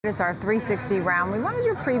It's our 360 round. We wanted to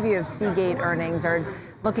do a preview of Seagate earnings or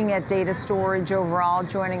looking at data storage overall.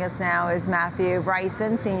 Joining us now is Matthew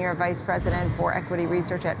Bryson, Senior Vice President for Equity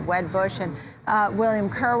Research at Wedbush, and William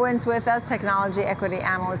Kerwin's with us, Technology Equity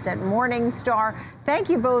Analyst at Morningstar. Thank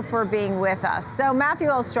you both for being with us. So Matthew,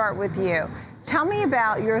 I'll start with you. Tell me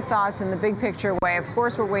about your thoughts in the big picture way. Of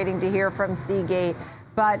course, we're waiting to hear from Seagate,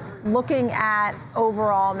 but looking at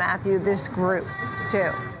overall, Matthew, this group too.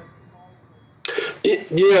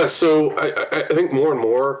 Yeah, so I think more and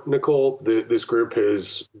more, Nicole, this group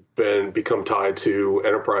has become tied to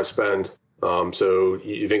enterprise spend. So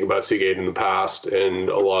you think about Seagate in the past, and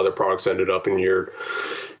a lot of their products ended up in your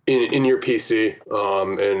PC,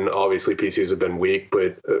 and obviously PCs have been weak,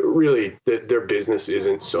 but really their business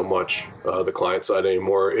isn't so much the client side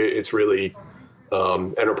anymore. It's really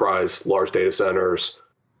enterprise, large data centers,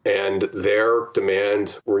 and their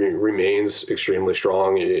demand remains extremely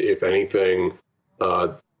strong. If anything,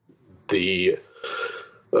 the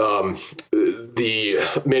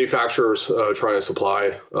manufacturers trying to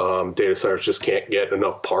supply data centers just can't get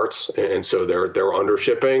enough parts, and so they're under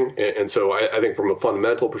shipping. And so I think from a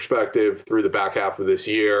fundamental perspective, through the back half of this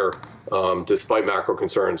year, despite macro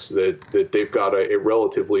concerns, that they've got a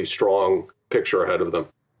relatively strong picture ahead of them.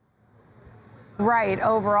 Right,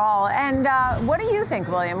 overall. And what do you think,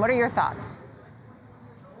 William? What are your thoughts?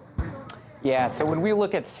 Yeah, so when we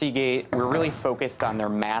look at Seagate, we're really focused on their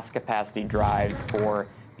mass capacity drives for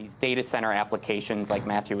these data center applications like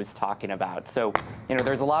Matthew was talking about. So,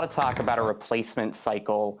 there's a lot of talk about a replacement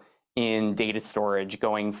cycle in data storage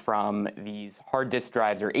going from these hard disk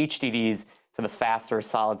drives or HDDs to the faster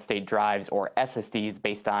solid state drives or SSDs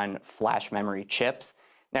based on flash memory chips.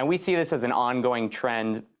 Now, we see this as an ongoing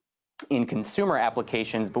trend in consumer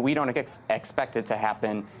applications, but we don't expect it to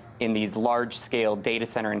happen in these large-scale data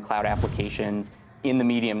center and cloud applications in the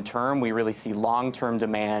medium term. We really see long-term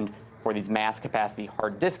demand for these mass capacity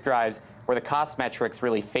hard disk drives where the cost metrics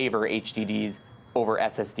really favor HDDs over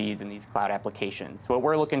SSDs in these cloud applications. So what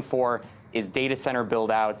we're looking for is data center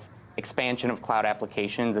build-outs, expansion of cloud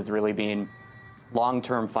applications as really being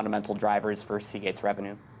long-term fundamental drivers for Seagate's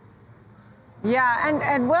revenue. Yeah,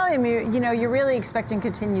 and William, you're really expecting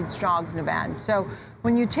continued strong demand. So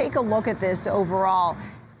when you take a look at this overall,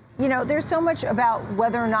 there's so much about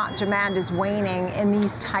whether or not demand is waning in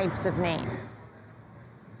these types of names.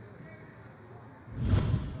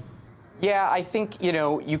 Yeah, I think,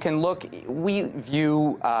 you can look, we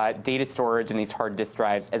view data storage and these hard disk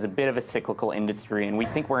drives as a bit of a cyclical industry, and we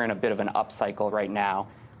think we're in a bit of an upcycle right now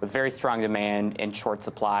with very strong demand and short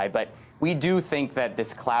supply. But we do think that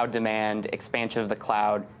this cloud demand, expansion of the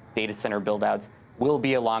cloud, data center build-outs will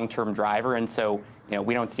be a long-term driver, and so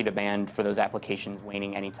we don't see demand for those applications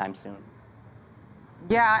waning anytime soon.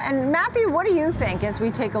 Yeah, and Matthew, what do you think as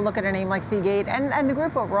we take a look at a name like Seagate and the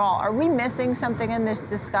group overall? Are we missing something in this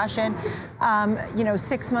discussion,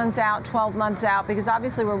 6 months out, 12 months out? Because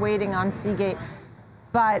obviously we're waiting on Seagate,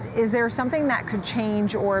 but is there something that could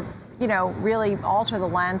change or, really alter the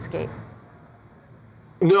landscape?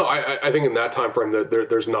 No, I think in that time frame that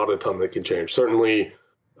there's not a ton that can change. Certainly,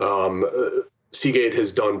 Seagate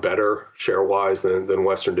has done better share-wise than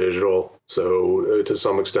Western Digital. So to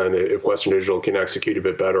some extent, if Western Digital can execute a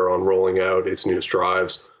bit better on rolling out its newest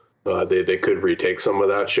drives, they could retake some of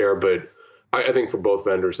that share. But I think for both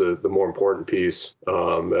vendors, the more important piece,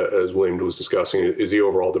 as William was discussing, is the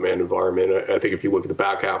overall demand environment. I think if you look at the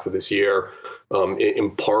back half of this year,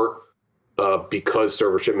 in part because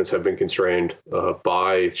server shipments have been constrained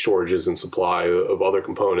by shortages in supply of other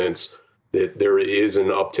components, that there is an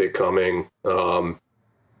uptick coming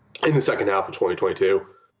in the second half of 2022,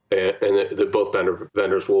 and that both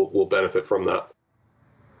vendors will benefit from that.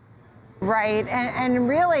 Right, and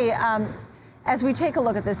really, as we take a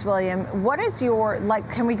look at this, William, what is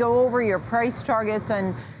can we go over your price targets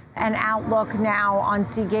and outlook now on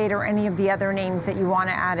Seagate or any of the other names that you want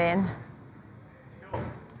to add in?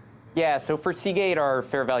 Yeah, so for Seagate, our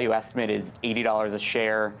fair value estimate is $80 a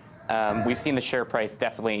share. We've seen the share price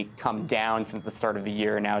definitely come down since the start of the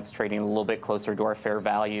year. Now it's trading a little bit closer to our fair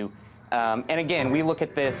value. And again, we look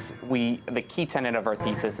at this, the key tenet of our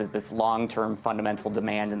thesis is this long-term fundamental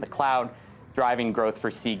demand in the cloud, driving growth for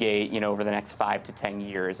Seagate, over the next 5 to 10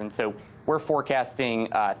 years. And so we're forecasting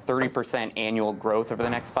 30% annual growth over the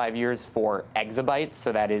next 5 years for exabytes.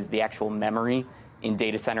 So that is the actual memory in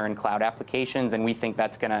data center and cloud applications. And we think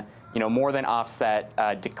that's going to, more than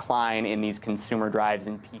offset decline in these consumer drives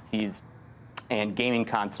and PCs and gaming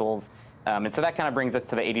consoles. And so that kind of brings us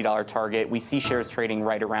to the $80 target. We see shares trading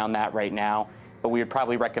right around that right now, but we would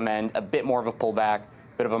probably recommend a bit more of a pullback,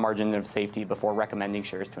 bit of a margin of safety before recommending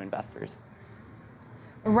shares to investors.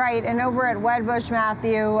 Right, and over at Wedbush,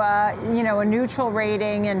 Matthew, a neutral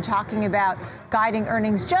rating and talking about guiding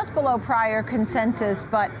earnings just below prior consensus,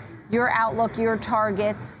 but your outlook, your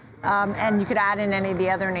targets, and you could add in any of the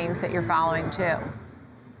other names that you're following too.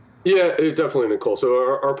 Yeah, definitely, Nicole.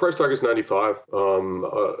 So our price target is 95.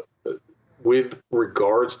 With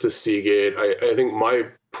regards to Seagate, I think my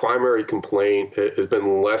primary complaint has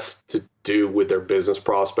been less to do with their business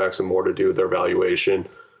prospects and more to do with their valuation.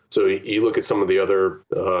 So you look at some of the other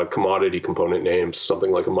commodity component names,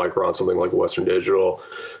 something like a Micron, something like a Western Digital.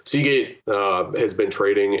 Seagate has been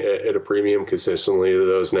trading at a premium consistently to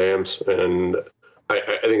those names, and I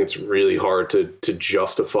think it's really hard to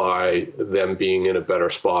justify them being in a better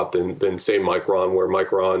spot than say Micron, where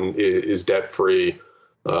Micron is debt free,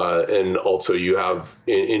 and also you have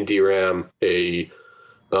in DRAM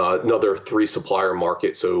another 3 supplier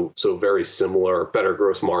market, so very similar, better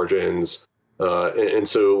gross margins. And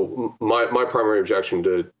so my primary objection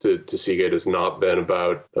to Seagate has not been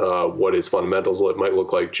about what its fundamentals might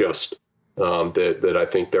look like, just that I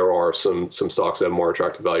think there are some stocks that have more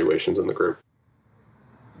attractive valuations in the group.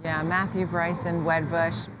 Yeah, Matthew Bryson,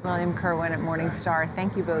 Wedbush, William Kerwin at Morningstar.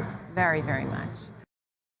 Thank you both very, very much.